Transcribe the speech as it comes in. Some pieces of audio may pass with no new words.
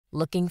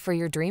Looking for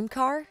your dream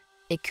car?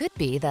 It could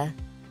be the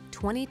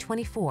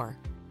 2024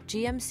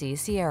 GMC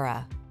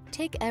Sierra.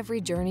 Take every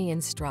journey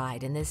in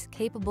stride in this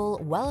capable,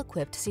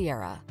 well-equipped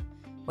Sierra.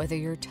 Whether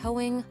you're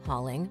towing,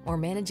 hauling, or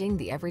managing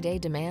the everyday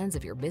demands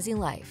of your busy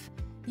life,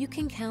 you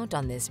can count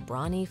on this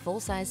brawny,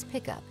 full-size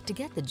pickup to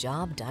get the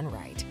job done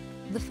right.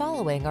 The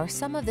following are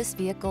some of this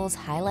vehicle's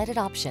highlighted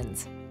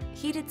options: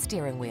 heated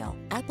steering wheel,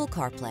 Apple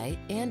CarPlay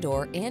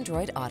and/or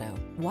Android Auto,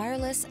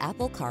 wireless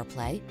Apple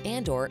CarPlay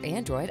and/or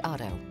Android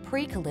Auto,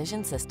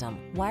 pre-collision system,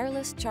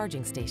 wireless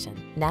charging station,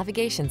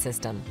 navigation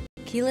system,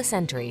 keyless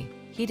entry,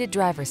 heated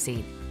driver's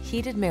seat,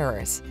 heated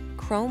mirrors,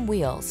 chrome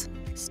wheels.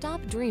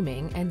 Stop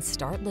dreaming and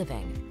start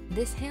living.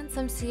 This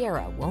handsome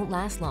Sierra won't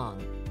last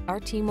long. Our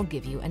team will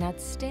give you an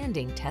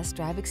outstanding test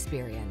drive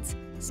experience.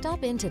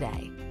 Stop in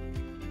today.